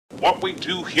What we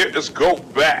do here is go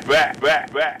back. The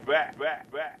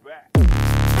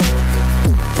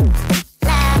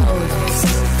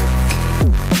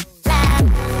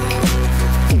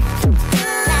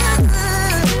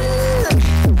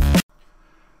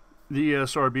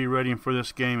ESRB rating for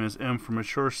this game is M for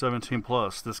mature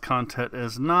 17+. This content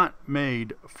is not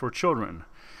made for children.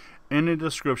 In the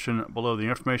description below the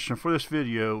information for this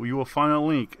video, you will find a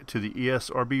link to the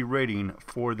ESRB rating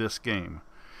for this game.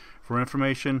 For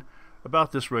information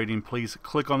about this rating, please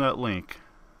click on that link.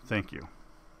 Thank you.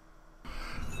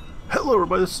 Hello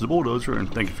everybody, this is the Bulldozer,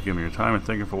 and thank you for giving me your time, and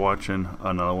thank you for watching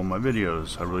another one of my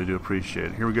videos. I really do appreciate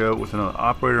it. Here we go with another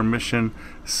operator mission.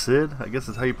 SYD, I guess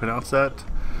that's how you pronounce that.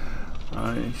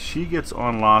 She gets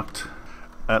unlocked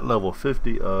at level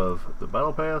 50 of the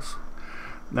battle pass.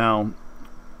 Now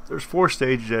there's 4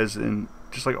 stages, as in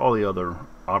just like all the other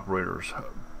operators,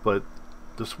 but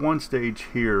this one stage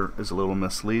here is a little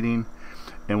misleading,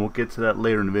 and we'll get to that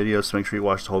later in the video, so make sure you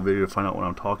watch the whole video to find out what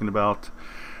I'm talking about.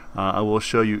 I will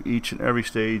show you each and every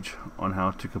stage on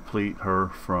how to complete her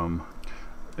from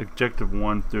Objective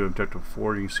 1 through Objective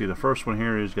 4. You can see the first one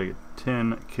here is you gotta get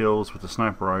 10 kills with a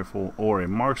sniper rifle or a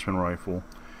marksman rifle,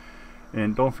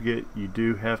 and don't forget you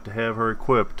do have to have her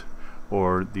equipped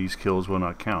or these kills will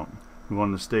not count. Move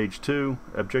on to Stage 2,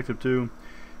 Objective 2.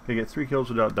 You gotta get 3 kills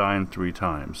without dying 3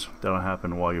 times. That'll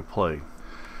happen while you play.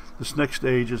 This next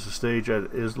stage is a stage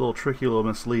that is a little tricky, a little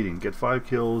misleading. Get 5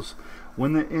 kills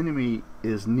when the enemy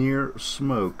is near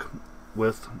smoke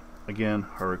with, again,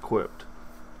 her equipped.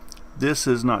 This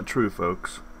is not true,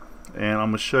 folks, and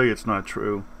I'm going to show you it's not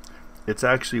true. It's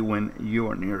actually when you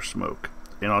are near smoke,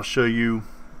 and I'll show you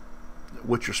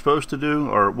what you're supposed to do,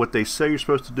 or what they say you're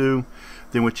supposed to do,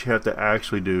 then what you have to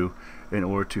actually do in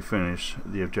order to finish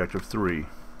the Objective 3.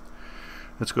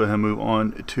 Let's go ahead and move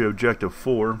on to Objective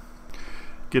 4.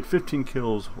 Get 15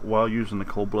 kills while using the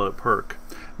cold-blooded perk.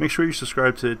 Make sure you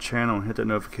subscribe to the channel and hit that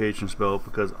notifications bell,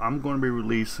 because I'm going to be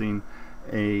releasing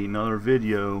another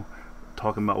video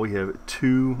talking about we have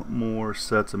 2 more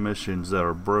sets of missions that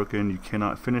are broken. You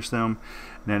cannot finish them,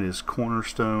 and that is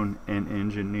Cornerstone and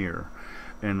Engineer.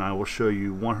 And I will show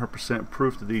you 100%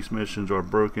 proof that these missions are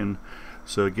broken.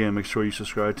 So again, make sure you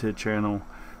subscribe to the channel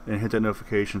and hit that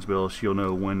notifications bell so you'll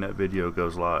know when that video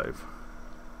goes live.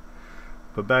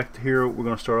 But back to here, we're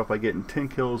going to start off by getting 10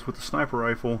 kills with the sniper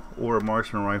rifle or a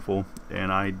marksman rifle, and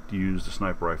I use the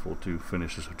sniper rifle to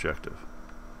finish this objective.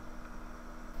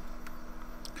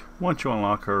 Once you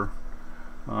unlock her,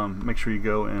 make sure you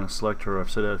go and select her.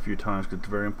 I've said that a few times because it's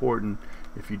very important.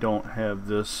 If you don't have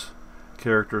this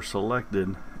character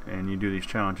selected and you do these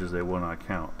challenges, they will not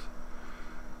count.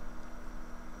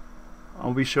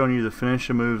 I'll be showing you the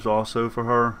finishing moves also for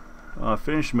her.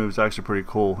 Finishing moves is actually pretty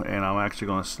cool, and I'm actually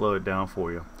going to slow it down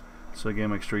for you. So again,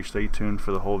 make sure you stay tuned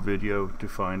for the whole video to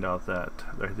find out that.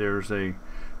 There's a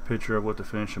picture of what the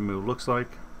finishing move looks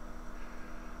like.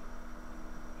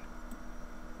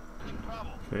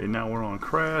 Okay, now we're on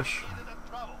Crash,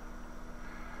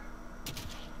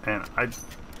 and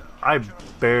I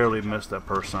barely missed that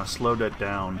person. I slowed that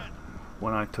down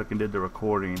when I took and did the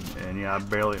recording, and yeah, I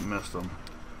barely missed them.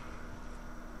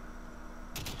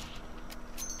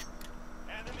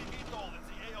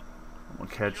 I'm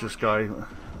gonna catch this guy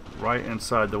right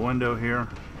inside the window here.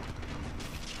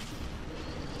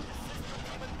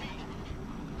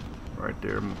 Right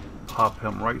there, pop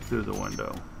him right through the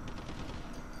window.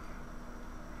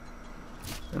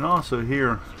 And also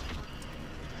here,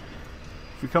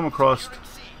 if you come across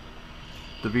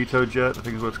the Veto Jet, I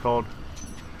think is what it's called,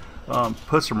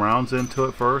 put some rounds into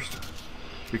it first,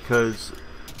 because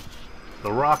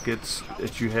the rockets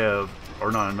that you have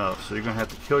are not enough. So you're going to have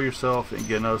to kill yourself and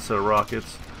get another set of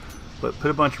rockets, but put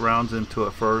a bunch of rounds into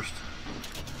it first.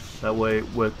 That way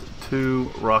with 2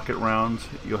 rocket rounds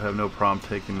you'll have no problem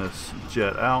taking this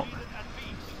jet out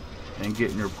and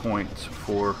getting your points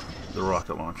for the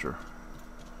rocket launcher.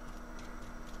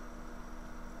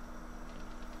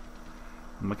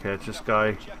 I'm going to catch this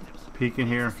guy peeking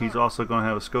here. He's also going to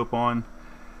have a scope on,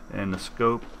 and the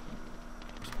scope,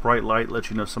 bright light lets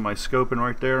you know somebody's scoping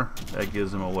right there. That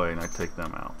gives them away, and I take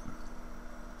them out.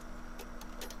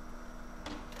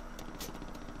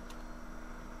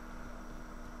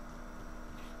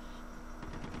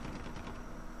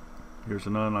 Here's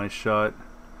another nice shot.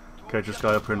 Catch this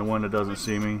guy up here in the window, doesn't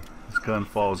see me. His gun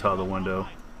falls out of the window.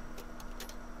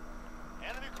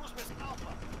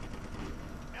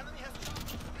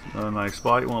 Another nice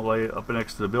spot. You want to lay it up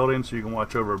next to the building so you can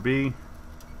watch over B.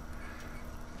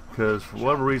 Because for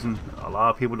whatever reason, a lot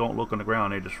of people don't look on the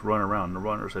ground, they just run around. The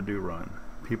runners that do run.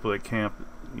 People that camp,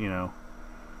 you know,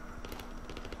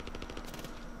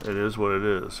 it is what it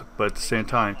is. But at the same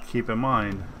time, keep in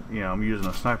mind, you know, I'm using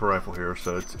a sniper rifle here,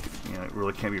 so it's, you know, it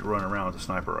really can't be running around with a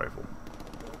sniper rifle.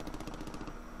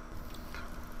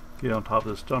 Get on top of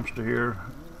this dumpster here.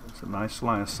 It's a nice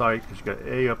line of sight because you got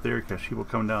A up there, because people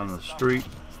coming down the street,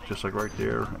 just like right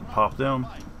there, and pop them.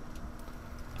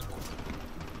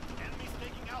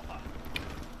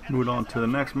 Move on to the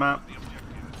next map.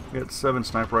 We got 7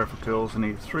 sniper rifle kills. I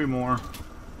need 3 more.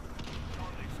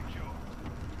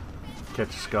 Catch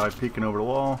this guy peeking over the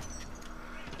wall.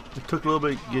 It took a little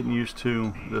bit getting used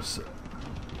to this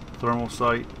thermal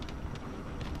sight,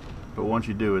 but once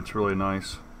you do, it's really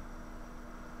nice.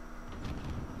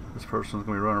 This person's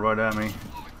going to be running right at me.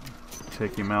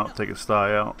 Take him out, take his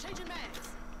thigh out.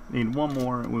 Need 1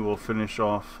 more and we will finish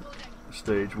off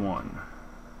stage 1.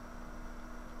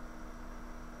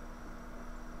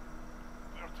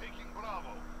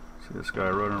 See this guy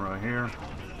running right here.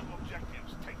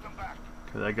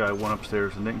 Okay, that guy went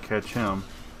upstairs and didn't catch him,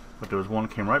 but there was one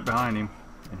that came right behind him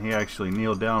and he actually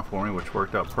kneeled down for me, which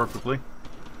worked out perfectly.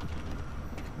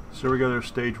 So we got their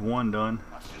stage 1 done.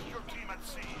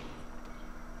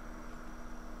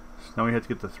 So now we have to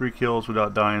get the 3 kills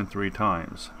without dying 3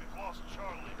 times.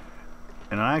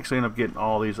 And I actually end up getting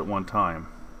all these at one time.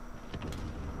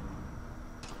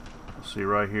 See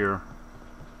right here.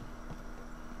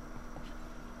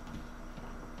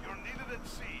 You're needed at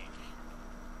sea.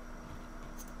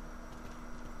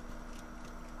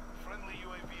 Friendly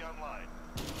UAV online.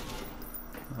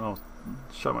 Oh,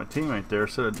 shot my teammate there.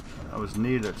 Said I was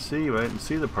needed at sea, but I didn't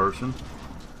see the person.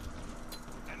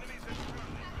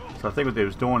 So I think what they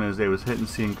was doing is they was hitting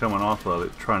C and coming off of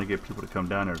it, trying to get people to come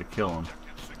down there to kill them.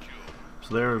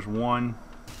 So there's one.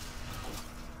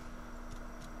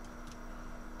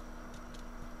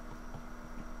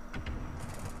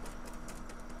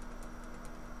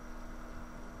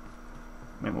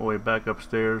 Make my way back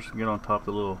upstairs, get on top of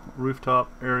the little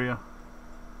rooftop area.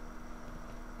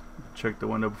 Check the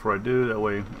window before I do, that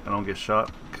way I don't get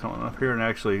shot coming up here. And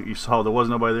actually, you saw there was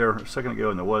nobody there a second ago,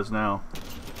 and there was now.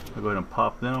 I'll go ahead and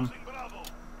pop them.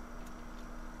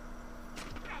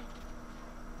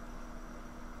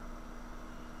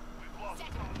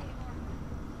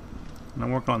 And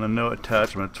I'm working on the no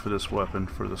attachments for this weapon,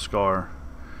 for the SCAR.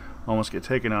 Almost get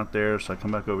taken out there, so I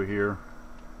come back over here.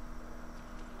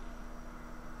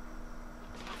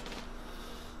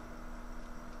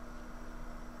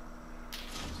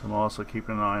 So I'm also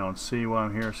keeping an eye on C while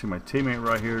I'm here. See my teammate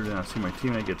right here, then I see my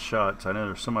teammate get shot, so I know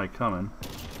there's somebody coming.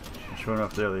 And sure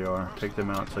enough, there they are. Take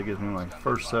them out, so that gives me my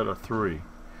first set of 3.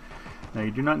 Now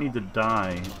you do not need to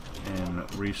die and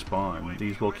respawn.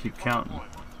 These will keep counting.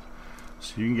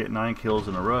 So you can get 9 kills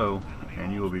in a row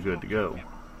and you will be good to go.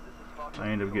 I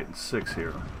end up getting 6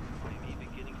 here.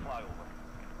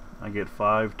 I get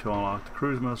 5 to unlock the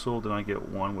cruise missile, then I get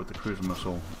 1 with the cruise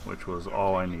missile, which was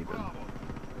all I needed.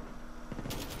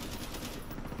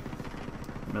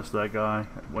 Missed that guy.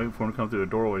 I'm waiting for him to come through the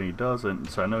doorway and he doesn't,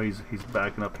 so I know he's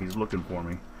backing up, he's looking for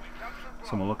me.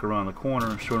 So I'm going to look around the corner,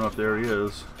 and sure enough there he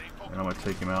is. And I'm going to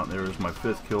take him out. There is my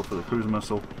 5th kill for the cruise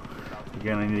missile.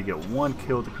 Again, I need to get 1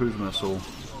 kill with the cruise missile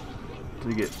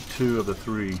to get 2 of the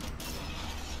 3.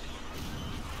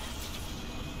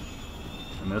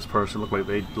 And this person looked like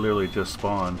they literally just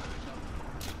spawned.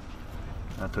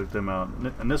 I took them out.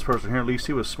 And this person here, at least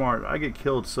he was smart. I get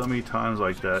killed so many times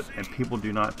like that, and people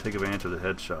do not take advantage of the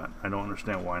headshot. I don't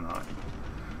understand why not.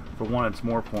 For 1, it's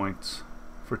more points.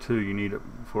 For 2, you need it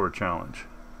for a challenge.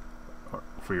 Or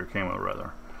for your camo,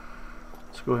 rather.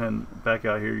 Let's go ahead and back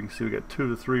out here. You can see we got 2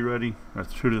 to 3 ready, or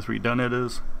 2 to 3 done it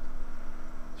is.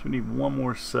 So we need 1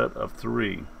 more set of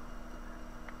 3.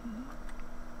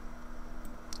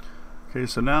 Okay,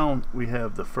 so now we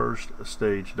have the first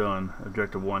stage done,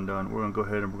 objective 1 done. We're going to go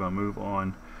ahead and we're going to move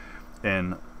on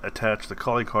and attach the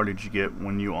calling card that you get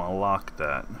when you unlock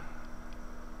that.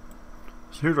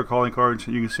 So here's our calling cards.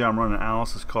 You can see I'm running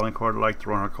Alice's calling card. I like to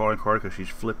run her calling card because she's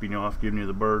flipping you off, giving you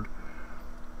the bird.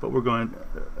 But we're going to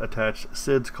attach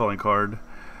Sid's calling card.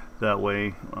 That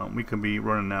way we can be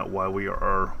running that while we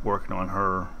are working on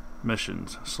her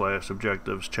missions /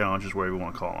 objectives, challenges, whatever you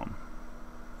want to call them.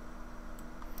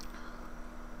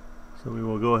 So we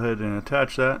will go ahead and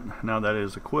attach that. Now that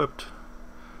is equipped,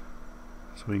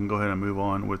 so we can go ahead and move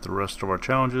on with the rest of our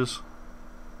challenges.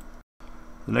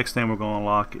 The next thing we're going to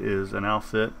unlock is an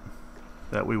outfit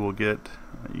that we will get.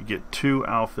 You get 2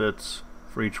 outfits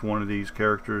for each one of these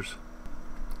characters,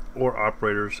 or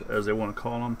operators as they want to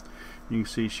call them. You can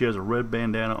see she has a red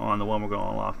bandana on, the one we're going to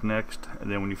unlock next,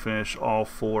 and then when you finish all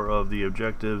 4 of the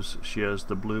objectives, she has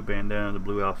the blue bandana, the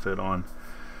blue outfit on.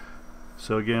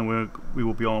 So again, we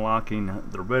will be unlocking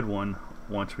the red one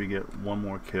once we get 1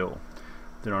 more kill.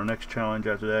 Then our next challenge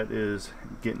after that is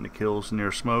getting the kills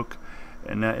near smoke,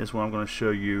 and that is what I'm going to show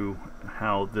you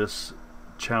how this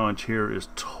challenge here is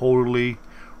totally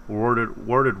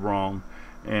worded wrong,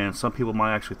 and some people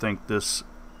might actually think this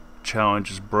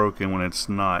challenge is broken when it's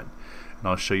not, and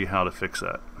I'll show you how to fix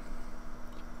that.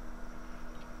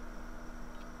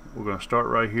 We're going to start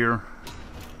right here.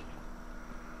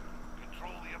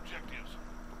 Control the objectives.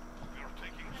 We are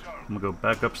taking charge. I'm going to go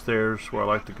back upstairs where I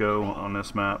like to go on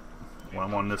this map when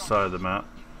I'm on this side of the map,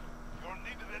 You're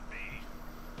needed at B.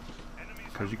 Enemies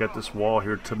because you got this wall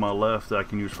here to my left that I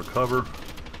can use for cover,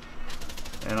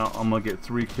 and I'm going to get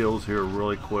 3 kills here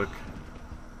really quick.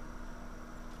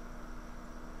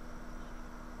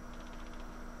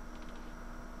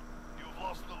 You've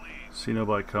lost the lead. See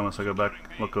nobody coming, so I go back,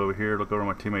 look over here, look over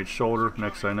my teammate's shoulder.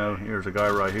 Next thing I know, here's a guy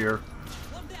right here.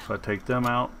 So I take them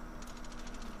out.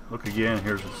 Look again,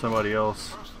 here's somebody else.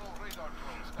 Personal radar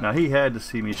drones. Now he had to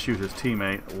see me shoot his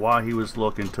teammate while he was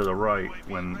looking to the right.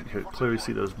 When he could clearly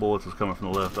see those bullets was coming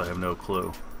from the left, I have no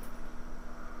clue.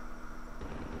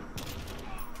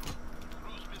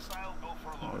 Cruise missile, go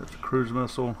for launch. There's a cruise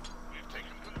missile. We've taken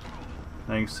control.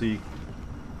 Now you can see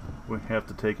we have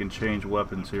to take and change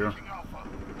weapons here. Taking Alpha.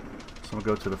 So I'm going to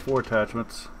go to the 4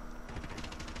 attachments.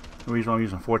 The reason I'm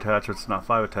using 4 attachments, not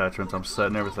 5 attachments, I'm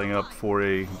setting everything up for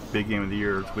a big game of the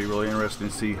year. It'll be really interesting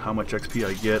to see how much XP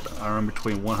I get. I earn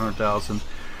between 100,000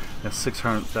 and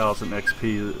 600,000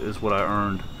 XP is what I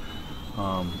earned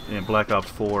in Black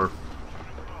Ops 4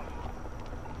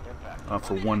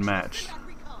 for one match.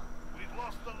 We've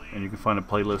lost the lead. And you can find a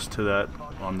playlist to that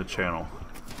on the channel.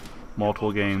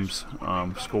 Multiple games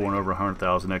scoring over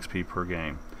 100,000 XP per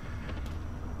game.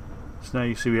 So now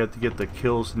you see we have to get the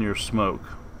kills near smoke.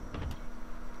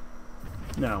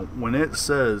 Now when it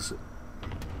says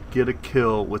get a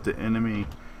kill with the enemy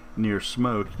near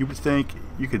smoke, you would think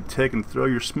you could take and throw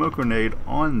your smoke grenade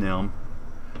on them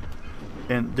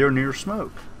and they're near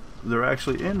smoke. They're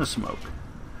actually in the smoke.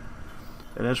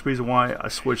 And that's the reason why I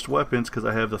switched weapons, because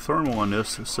I have the thermal on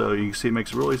this, so you can see it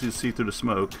makes it real easy to see through the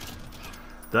smoke.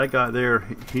 That guy there,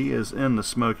 he is in the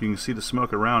smoke. You can see the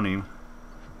smoke around him.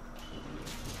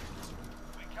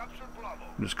 We captured Bravo.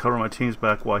 I'm just covering my team's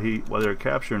back while they're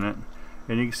capturing it,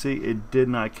 and you can see it did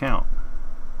not count.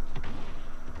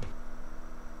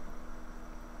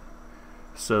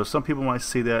 So some people might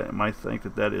see that and might think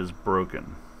that that is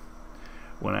broken,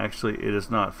 when actually it is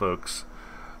not, folks.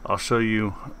 I'll show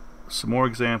you some more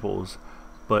examples,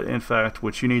 but in fact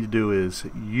what you need to do is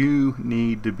you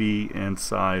need to be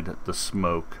inside the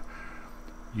smoke.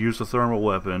 Use the thermal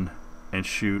weapon and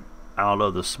shoot out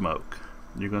of the smoke.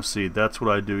 You're going to see that's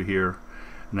what I do here,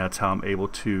 and that's how I'm able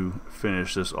to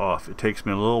finish this off. It takes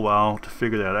me a little while to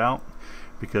figure that out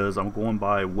because I'm going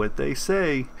by what they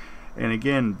say, and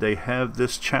again they have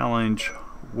this challenge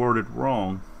worded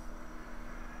wrong.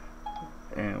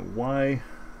 And why?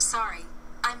 Sorry,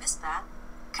 I missed that.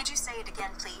 Could you say it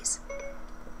again, please?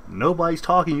 Nobody's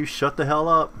talking, you shut the hell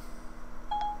up.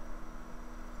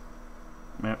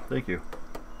 Yeah, thank you.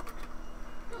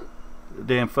 The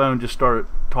damn phone just started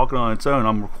talking on its own.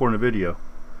 I'm recording a video.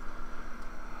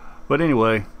 But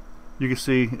anyway, you can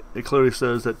see it clearly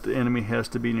says that the enemy has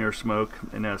to be near smoke,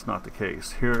 and that's not the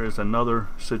case. Here is another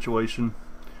situation.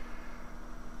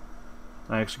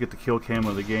 I actually get the kill cam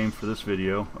of the game for this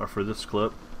video, or for this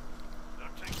clip.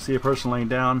 See a person laying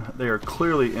down, they are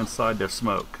clearly inside the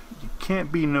smoke. You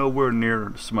can't be nowhere near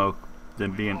the smoke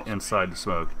than being inside the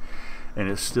smoke, and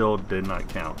it still did not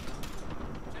count.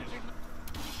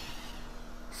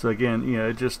 So again, you know,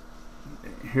 it just,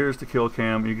 here's the kill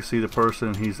cam. You can see the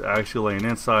person, he's actually laying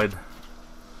inside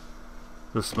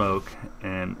the smoke,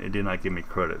 and it did not give me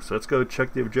credit. So let's go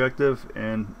check the objective,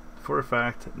 and for a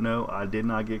fact, no, I did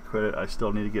not get credit. I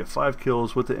still need to get 5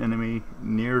 kills with the enemy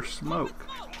near smoke.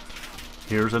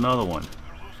 Here's another one.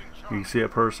 You can see a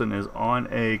person is on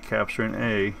A, capturing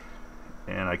A,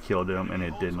 and I killed him, and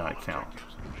it did not count.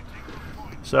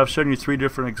 So I've shown you 3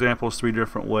 different examples, 3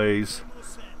 different ways.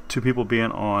 2 people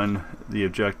being on the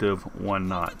objective, 1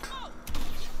 not.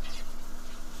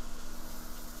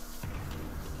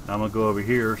 Now I'm going to go over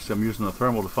here. See, I'm using the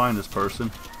thermal to find this person,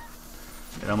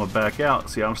 and I'm going to back out.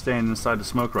 See, I'm standing inside the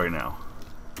smoke right now.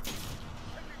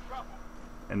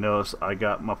 And notice I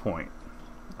got my point.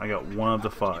 I got 1 of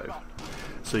the 5.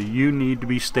 So you need to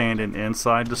be standing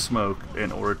inside the smoke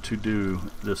in order to do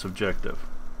this objective.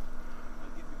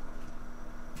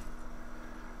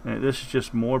 And this is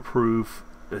just more proof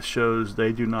that shows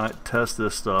they do not test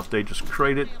this stuff. They just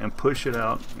create it and push it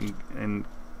out and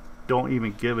don't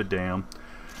even give a damn.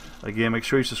 Again, make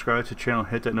sure you subscribe to the channel,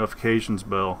 hit that notifications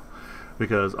bell,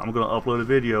 because I'm going to upload a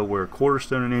video where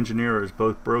Cornerstone and Engineer is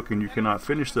both broken. You cannot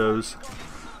finish those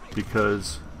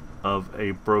because of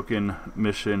a broken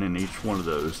mission in each one of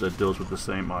those that deals with the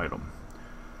same item.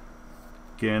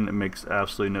 Again, it makes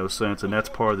absolutely no sense, and that's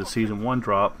part of the Season 1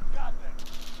 drop,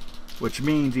 which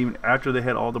means even after they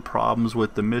had all the problems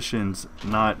with the missions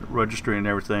not registering and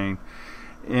everything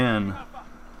in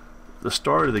the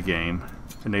start of the game,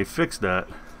 and they fixed that.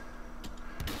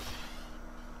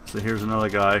 So here's another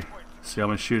guy. See, I'm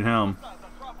going to shoot him,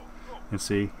 and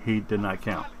see, he did not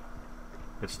count.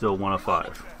 It's still 1 of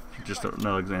 5. Just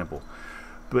another example.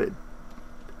 But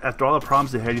after all the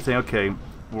problems they had, you think, okay,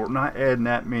 we're not adding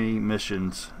that many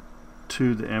missions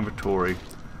to the inventory.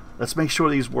 Let's make sure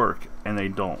these work, and they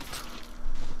don't.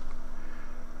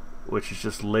 Which is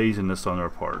just laziness on their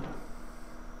part.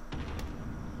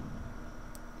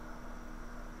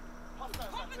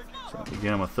 So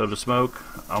again, I'm going to throw the smoke.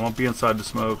 I won't be inside the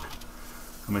smoke.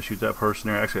 I'm going to shoot that person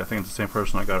there. Actually, I think it's the same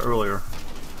person I got earlier.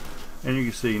 And you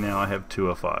can see now I have 2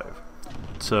 of 5.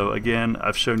 So again,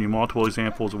 I've shown you multiple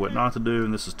examples of what not to do,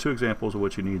 and this is 2 examples of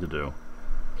what you need to do.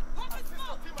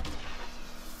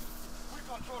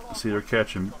 See, they're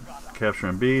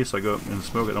capturing B, so I go up in the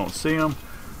smoke, I don't see them.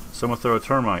 So I'm going to throw a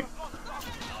termite.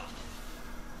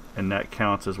 And that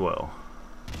counts as well.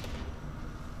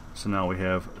 So now we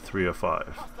have 3 of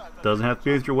 5. Doesn't have to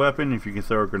be with your weapon. If you can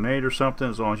throw a grenade or something,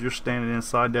 as long as you're standing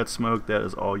inside that smoke, that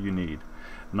is all you need.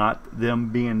 Not them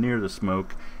being near the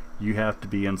smoke. You have to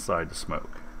be inside the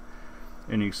smoke.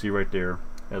 And you can see right there,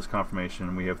 as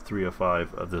confirmation, we have 3 of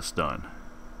 5 of this done.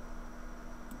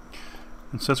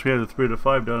 And since we have the 3 of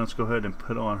 5 done, let's go ahead and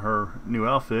put on her new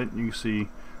outfit. You can see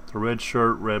the red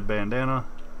shirt, red bandana.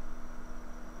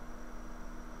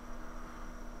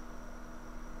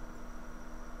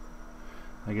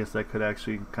 I guess that could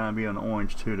actually kind of be an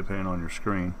orange too, depending on your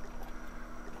screen.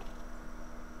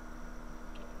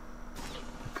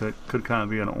 Could kind of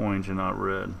be an orange and not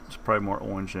red. It's probably more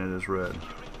orange than it is red.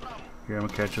 Here, I'm going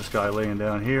to catch this guy laying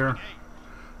down here.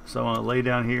 So I'm going to lay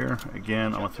down here.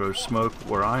 Again, I'm going to throw smoke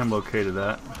where I am located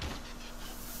at.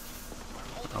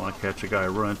 I want to catch a guy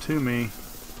running to me.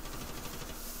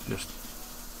 Just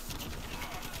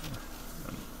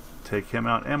take him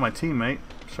out and my teammate.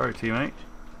 Sorry, teammate.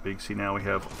 But you can see now we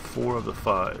have 4 of the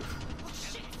 5.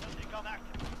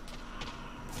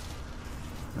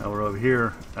 Now we're over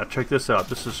here. Now check this out.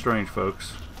 This is strange,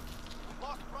 folks.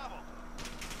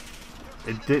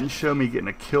 It didn't show me getting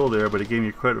a kill there, but it gave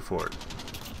me credit for it.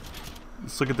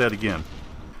 Let's look at that again.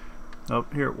 Oh,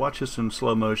 here, watch this in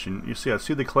slow motion. You see, I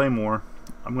see the claymore.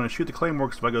 I'm going to shoot the claymore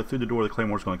because if I go through the door, the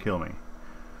claymore is going to kill me.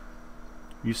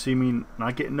 You see me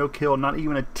not getting no kill, not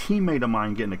even a teammate of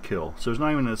mine getting a kill. So there's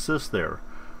not even an assist there.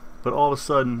 But all of a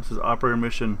sudden, it says operator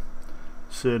mission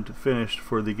SYD finished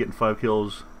for the getting 5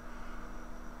 kills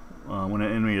when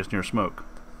an enemy is near smoke.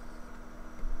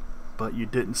 But you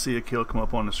didn't see a kill come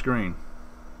up on the screen.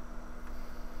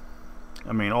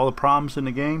 I mean, all the problems in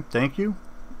the game, thank you.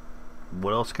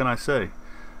 What else can I say?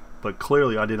 But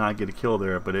clearly I did not get a kill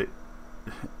there, but it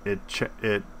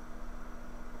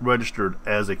registered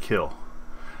as a kill.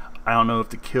 I don't know if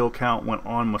the kill count went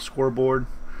on my scoreboard,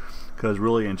 because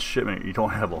really in shipment you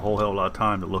don't have a whole hell of a lot of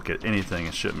time to look at anything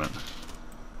in shipment.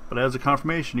 But as a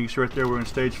confirmation, you can see right there we're in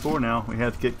stage 4 now. We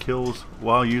have to get kills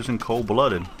while using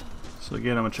cold-blooded. So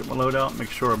again, I'm going to check my loadout, make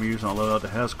sure I'm using a loadout that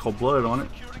has cold-blooded on it.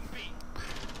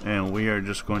 And we are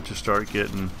just going to start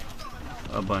getting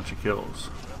a bunch of kills.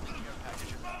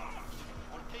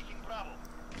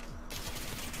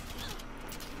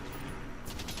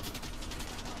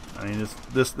 I mean,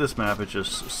 this map is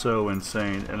just so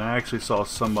insane, and I actually saw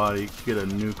somebody get a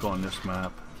nuke on this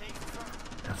map.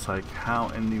 It's like, how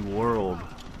in the world?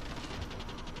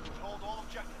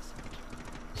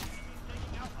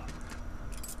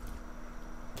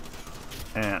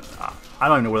 And I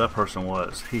don't even know where that person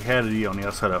was. He had it on the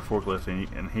outside of that forklift,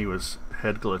 and he was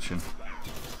head glitching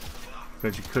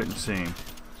because you couldn't see him.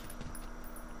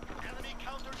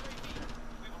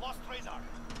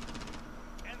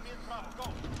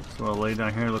 So I'll lay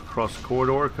down here and look across the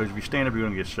corridor, because if you stand up you're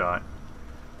going to get shot.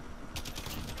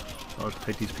 I'll just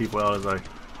take these people out as I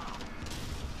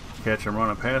catch them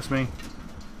running past me.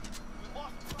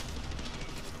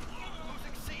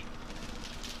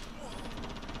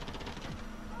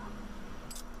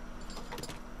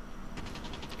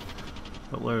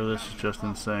 But literally this is just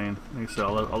insane. Like I said,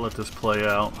 I'll let this play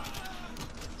out.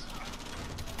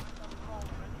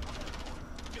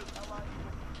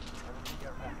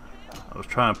 I was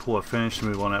trying to pull a finish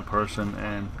move on that person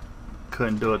and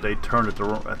couldn't do it. They turned it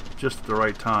just at the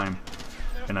right time,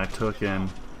 and I took in,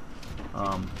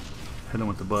 hit him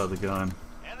with the butt of the gun.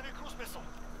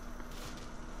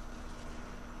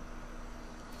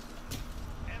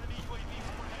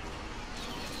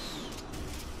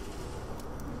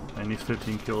 And these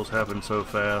 15 kills happen so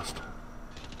fast.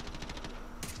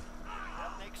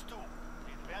 That makes 2.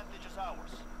 The advantage is ours.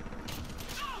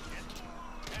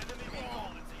 Enemy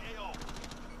ball in the AO.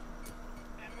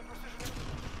 Enemy precision.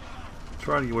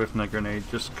 Trying to get away from that grenade,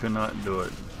 just could not do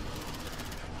it.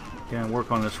 Again,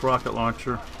 work on this rocket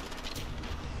launcher.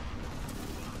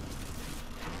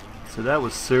 So that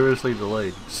was seriously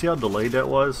delayed. See how delayed that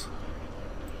was?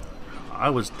 I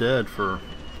was dead for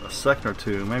a second or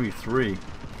two, maybe 3.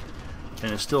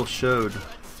 And it still showed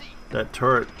that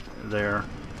turret there.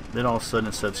 Then all of a sudden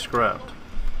it said scrapped.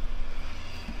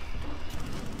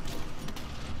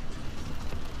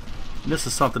 And this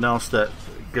is something else that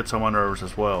gets on my nerves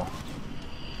as well.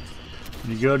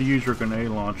 When you go to use your grenade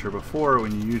launcher, before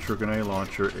when you use your grenade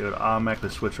launcher, it would automatically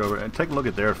switch over. And take a look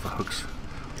at there, folks.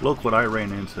 Look what I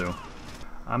ran into.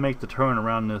 I make the turn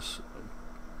around this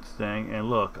thing,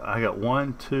 and look, I got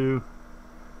 1, 2,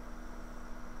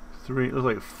 3, it looks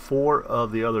like 4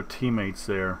 of the other teammates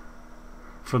there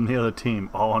from the other team,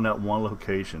 all on that one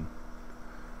location.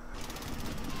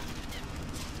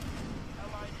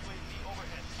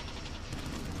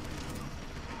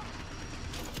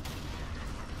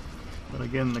 But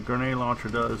again, the grenade launcher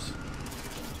does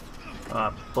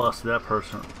bust that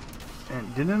person.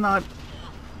 And did it not?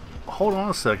 Hold on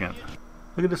a second.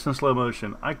 Look at this in slow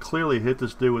motion. I clearly hit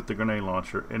this dude with the grenade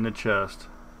launcher in the chest.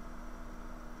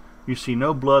 You see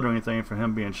no blood or anything from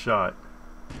him being shot.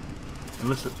 And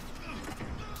listen,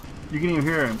 you can even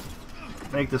hear him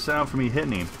make the sound for me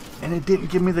hitting him. And it didn't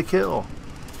give me the kill.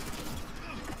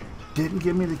 Didn't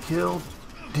give me the kill.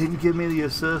 Didn't give me the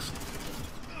assist.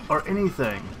 Or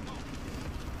anything.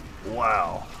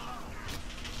 Wow.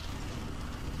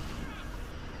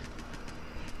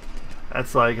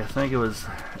 That's like, I think it was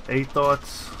 8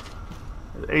 Thoughts.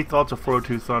 8 Thoughts of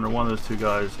 402 Thunder, one of those two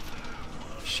guys,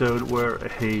 showed where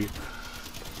a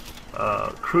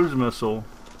cruise missile,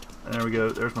 and there we go,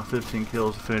 there's my 15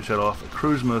 kills to finish that off. A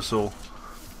cruise missile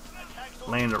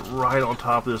landed right on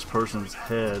top of this person's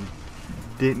head.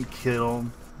 Didn't kill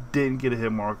him, didn't get a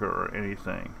hit marker or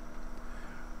anything.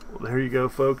 Well, there you go,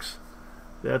 folks.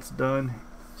 That's done.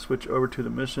 Switch over to the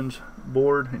missions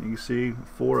board, and you can see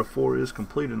 4 of 4 is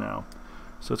completed now.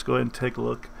 So let's go ahead and take a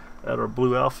look at our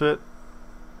blue outfit.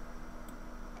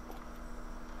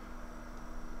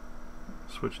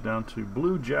 Switch down to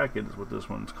blue jacket is what this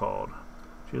one's called.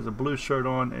 She has a blue shirt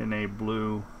on and a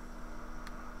blue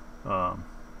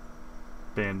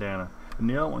bandana. And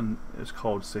the other one is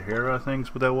called Sahara, I think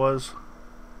is what that was.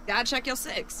 Gotta check your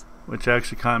 6. Which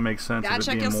actually kind of makes sense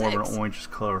Gotta of it being more of an orange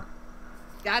color.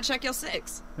 Gotta check your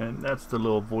 6. And that's the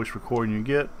little voice recording you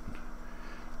get.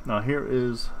 Now here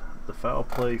is the foul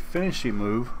play finishing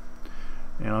move,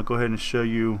 and I'll go ahead and show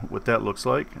you what that looks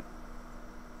like.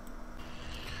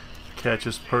 Catch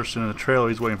this person in the trailer.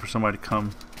 He's waiting for somebody to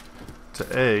come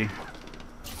to A.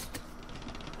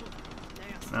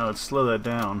 Now let's slow that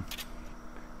down.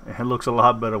 It looks a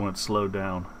lot better when it's slowed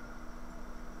down.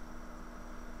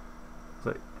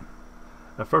 Like,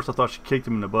 at first I thought she kicked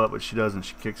him in the butt, but she doesn't.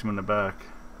 She kicks him in the back.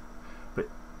 But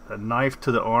a knife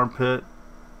to the armpit,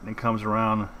 and comes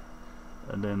around,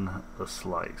 and then a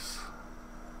slice.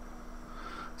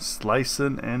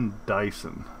 Slicing and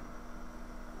dicing.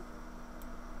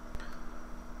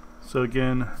 So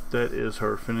again, that is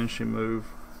her finishing move.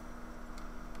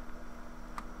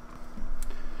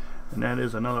 And that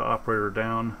is another operator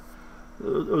down.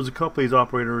 There was a couple of these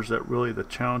operators that really, the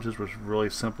challenges was really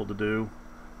simple to do.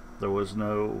 There was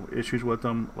no issues with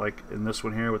them, like in this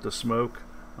one here with the smoke.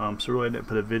 So really I didn't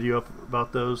put a video up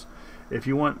about those. If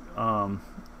you want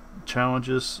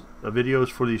challenges, videos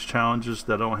for these challenges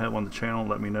that I don't have on the channel,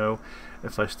 let me know.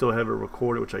 If I still have it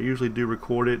recorded, which I usually do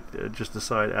record it, just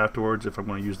decide afterwards if I'm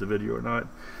going to use the video or not.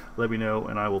 Let me know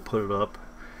and I will put it up.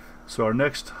 So our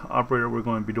next operator we're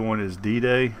going to be doing is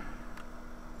D-Day.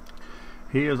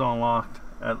 He is unlocked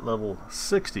at level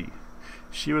 60.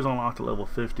 She was unlocked at level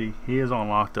 50. He is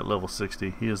unlocked at level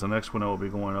 60. He is the next one that will be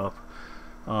going up.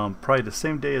 Probably the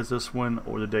same day as this one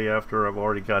or the day after. I've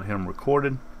already got him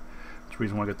recorded. That's the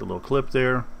reason why I got the little clip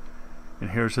there.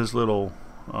 And here's his little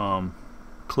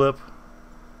clip.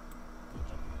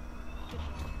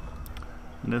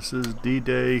 And this is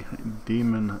D-Day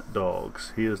Demon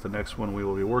Dogs. He is the next one we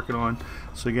will be working on.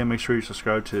 So again, make sure you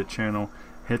subscribe to the channel.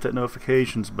 Hit that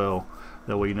notifications bell.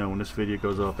 That way you know when this video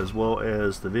goes up, as well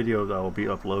as the video that I will be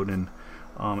uploading.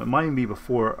 It might even be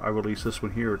before I release this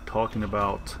one here, talking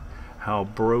about how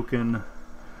broken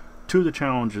two of the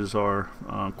challenges are,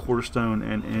 Quarterstone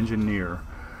and Engineer.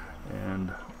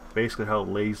 And basically how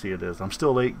lazy it is. I'm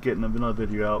still late getting another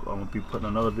video out. I'm going to be putting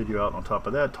another video out on top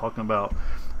of that, talking about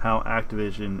how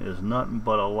Activision is nothing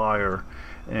but a liar,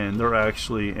 and they're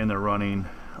actually in the running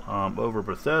over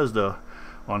Bethesda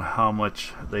on how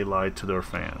much they lied to their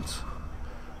fans.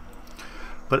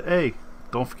 But hey,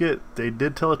 don't forget, they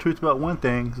did tell the truth about one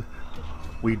thing.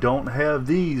 We don't have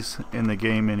these in the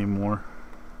game anymore.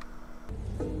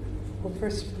 Well,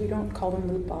 first, we don't call them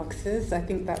loot boxes. I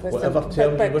think that was whatever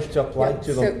term you wish to apply yeah,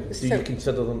 to them. Do you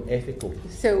consider them ethical?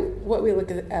 So what we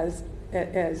look at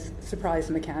as surprise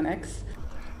mechanics.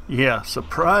 Yeah,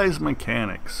 surprise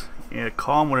mechanics. Yeah,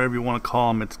 call them whatever you want to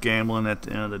call them. It's gambling at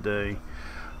the end of the day.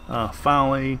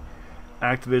 Finally,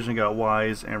 Activision got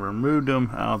wise and removed them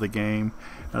out of the game.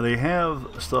 Now they have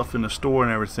stuff in the store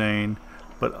and everything,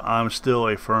 but I'm still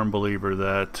a firm believer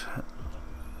that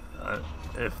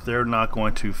if they're not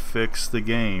going to fix the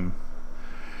game,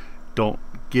 don't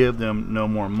give them no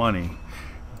more money.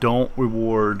 Don't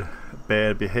reward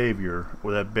bad behavior,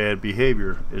 or that bad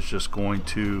behavior is just going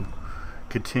to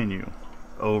continue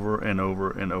over and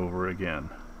over and over again.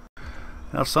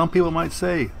 Now some people might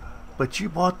say, but you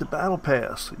bought the battle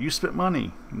pass, you spent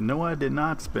money. No, I did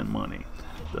not spend money.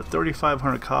 The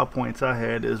 3,500 COD points I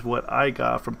had is what I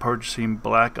got from purchasing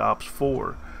Black Ops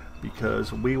 4,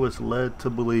 because we was led to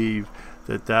believe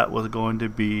that that was going to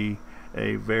be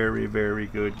a very, very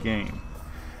good game.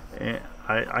 And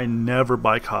I never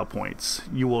buy COD points.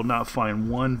 You will not find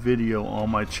one video on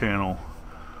my channel.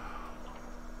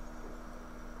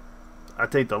 I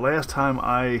think the last time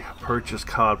I purchased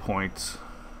COD points,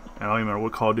 I don't even remember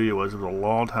what Call of Duty it was a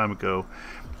long time ago,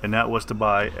 and that was to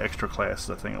buy extra classes,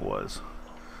 I think it was.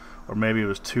 Or maybe it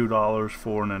was $2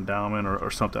 for an endowment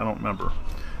or something, I don't remember.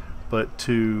 But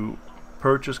to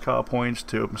purchase COD points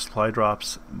to open supply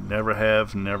drops, never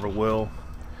have, never will.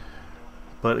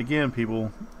 But again,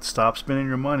 people, stop spending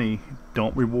your money.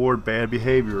 Don't reward bad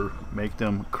behavior, make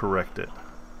them correct it.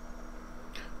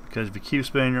 Because if you keep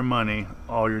spending your money,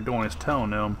 all you're doing is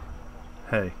telling them,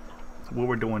 hey, what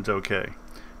we're doing is okay.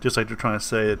 Just like they're trying to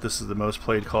say that this is the most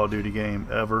played Call of Duty game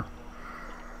ever.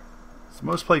 It's the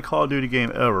most played Call of Duty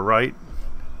game ever, right?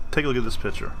 Take a look at this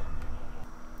picture.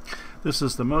 This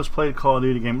is the most played Call of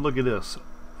Duty game. Look at this.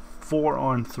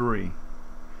 4-on-3.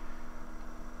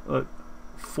 Look,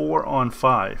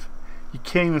 4-on-5. You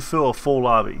can't even fill a full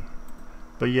lobby.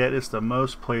 But yet it's the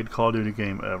most played Call of Duty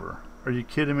game ever. Are you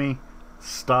kidding me?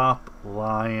 Stop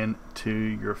lying to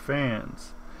your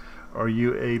fans. Are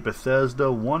you a Bethesda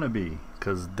wannabe?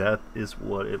 Because that is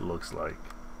what it looks like.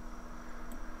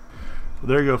 Well,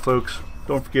 there you go, folks.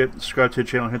 Don't forget to subscribe to the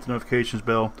channel, hit the notifications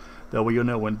bell. That way you'll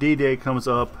know when D-Day comes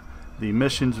up, the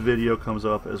missions video comes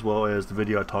up, as well as the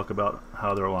video I talk about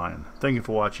how they're lying. Thank you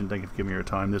for watching. Thank you for giving me your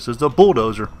time. This is the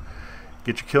Bulldozer.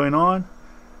 Get your killing on,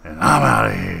 and I'm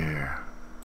out of here.